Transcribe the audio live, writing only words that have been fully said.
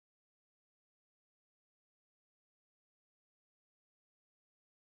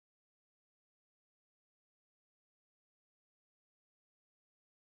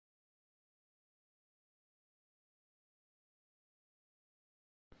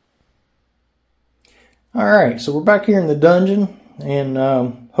Alright, so we're back here in the dungeon, and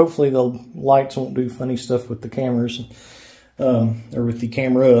hopefully the lights won't do funny stuff with the cameras, or with the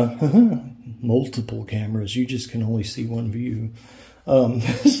camera. Multiple cameras, you just can only see one view.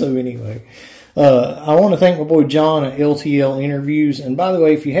 So anyway, I want to thank my boy John at LTL Interviews, and by the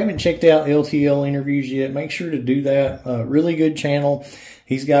way, if you haven't checked out LTL Interviews yet, make sure to do that. Really good channel.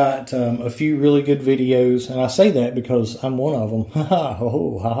 He's got a few really good videos, and I say that because I'm one of them.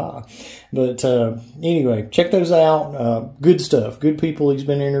 But anyway, check those out. Good stuff. Good people he's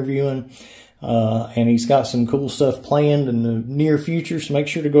been interviewing. And he's got some cool stuff planned in the near future, so make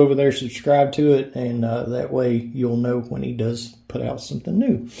sure to go over there, subscribe to it, and that way you'll know when he does put out something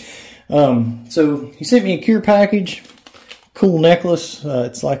new. So he sent me a care package. Cool necklace.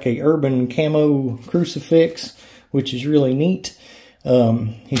 It's like a urban camo crucifix, which is really neat.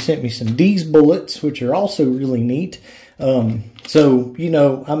 He sent me some D's bullets, which are also really neat. So, you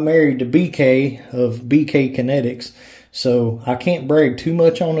know, I'm married to BK of BK Kinetics, so I can't brag too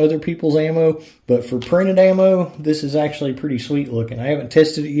much on other people's ammo, but for printed ammo, this is actually pretty sweet looking. I haven't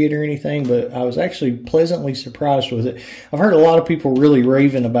tested it yet or anything, but I was actually pleasantly surprised with it. I've heard a lot of people really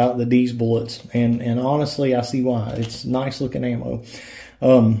raving about the D's bullets, and honestly, I see why. It's nice looking ammo.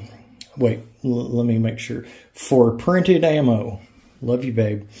 Wait, let me make sure. For printed ammo. Love you,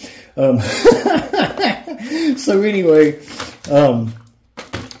 babe. So anyway,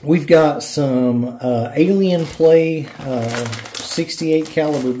 we've got some Alien Play 68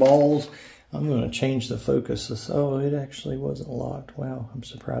 caliber balls. I'm going to change the focus. Oh, it actually wasn't locked. Wow, I'm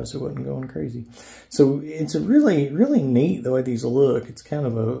surprised it wasn't going crazy. So it's a really, really neat the way these look. It's kind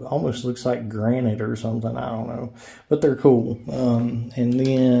of almost looks like granite or something. I don't know, but they're cool. And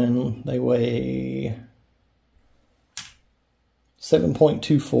then they weigh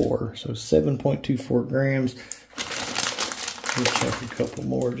 7.24, so 7.24 grams. We'll check a couple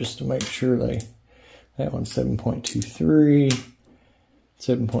more just to make sure that one's 7.23,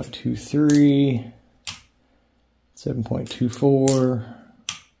 7.23, 7.24,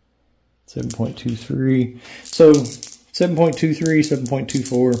 7.23. So 7.23,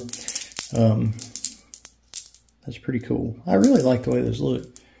 7.24. That's pretty cool. I really like the way those look.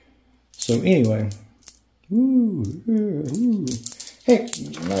 So anyway, heck,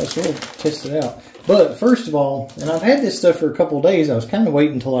 you might as well test it out. But first of all, and I've had this stuff for a couple of days. I was kind of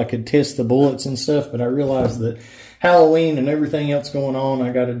waiting until I could test the bullets and stuff, but I realized that Halloween and everything else going on,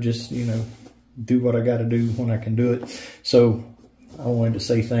 I got to just, you know, do what I got to do when I can do it. So I wanted to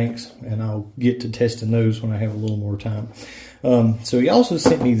say thanks, and I'll get to testing those when I have a little more time. So he also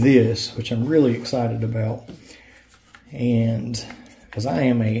sent me this, which I'm really excited about, and because I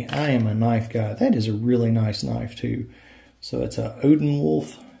am a knife guy. That is a really nice knife too. So it's a Odin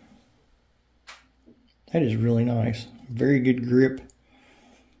Wolf. That is really nice. Very good grip.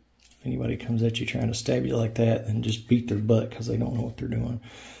 If anybody comes at you trying to stab you like that, then just beat their butt because they don't know what they're doing.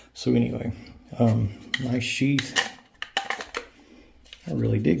 So anyway, nice sheath. I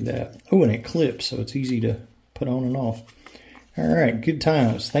really dig that. Oh, and it clips, so it's easy to put on and off. All right, good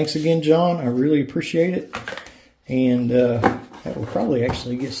times. Thanks again, John. I really appreciate it. And that will probably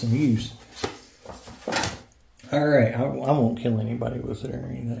actually get some use. All right, I won't kill anybody with it or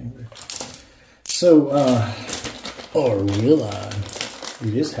anything. So, or will I?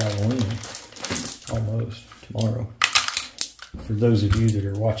 It is Halloween, almost tomorrow. For those of you that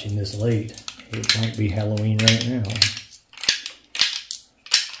are watching this late, it might be Halloween right now.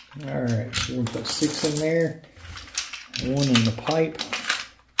 All right, so we're gonna put 6 in there, 1 in the pipe,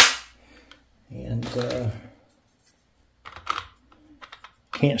 and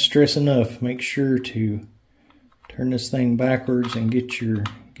can't stress enough, make sure to turn this thing backwards and get your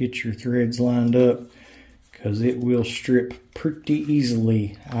threads lined up, because it will strip pretty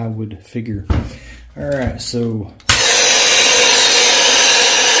easily, I would figure. All right, so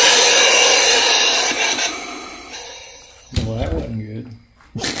well, that wasn't good.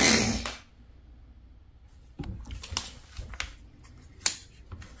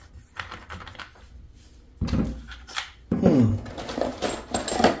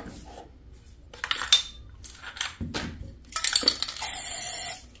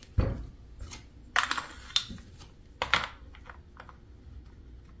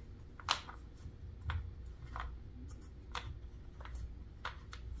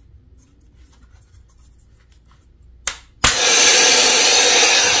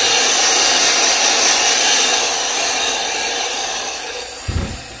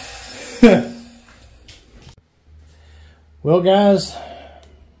 Well, guys,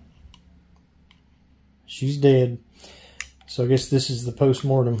 she's dead. So I guess this is the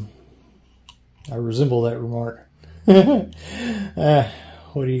post-mortem. I resemble that remark. What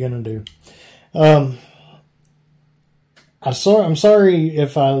are you going to do? I'm sorry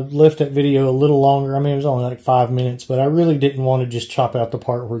if I left that video a little longer. I mean, it was only like 5 minutes, but I really didn't want to just chop out the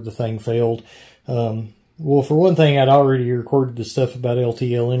part where the thing failed. Well, for one thing, I'd already recorded the stuff about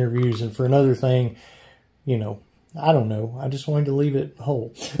LTL interviews, and for another thing, you know, I don't know. I just wanted to leave it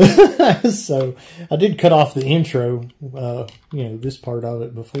whole. So I did cut off the intro, you know, this part of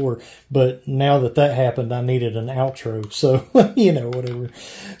it before, but now that happened, I needed an outro. So, you know, whatever.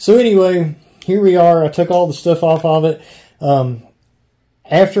 So anyway, here we are. I took all the stuff off of it.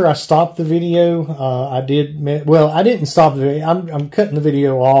 After I stopped the video, I didn't stop the video. I'm cutting the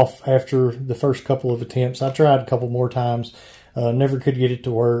video off after the first couple of attempts. I tried a couple more times, never could get it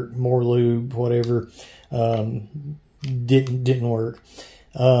to work. More lube, whatever, didn't work.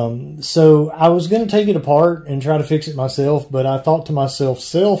 So I was going to take it apart and try to fix it myself, but I thought to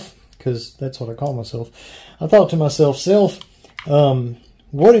myself, because that's what I call myself. I thought to myself,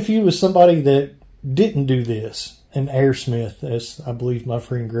 what if you was somebody that didn't do this? An airsmith, as I believe my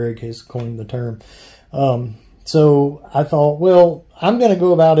friend Greg has coined the term. So I thought, well, I'm going to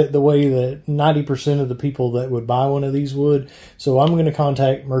go about it the way that 90% of the people that would buy one of these would. So I'm going to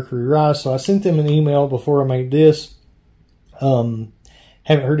contact Mercury Rice. So I sent them an email before I made this. Haven't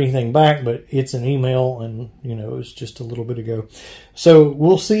heard anything back, but it's an email, and, you know, it was just a little bit ago. So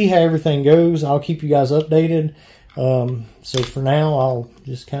we'll see how everything goes. I'll keep you guys updated. So for now, I'll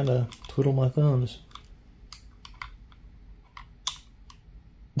just kind of twiddle my thumbs.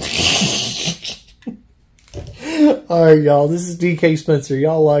 All right, y'all. This is DK Spencer.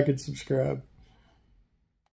 Y'all like and subscribe.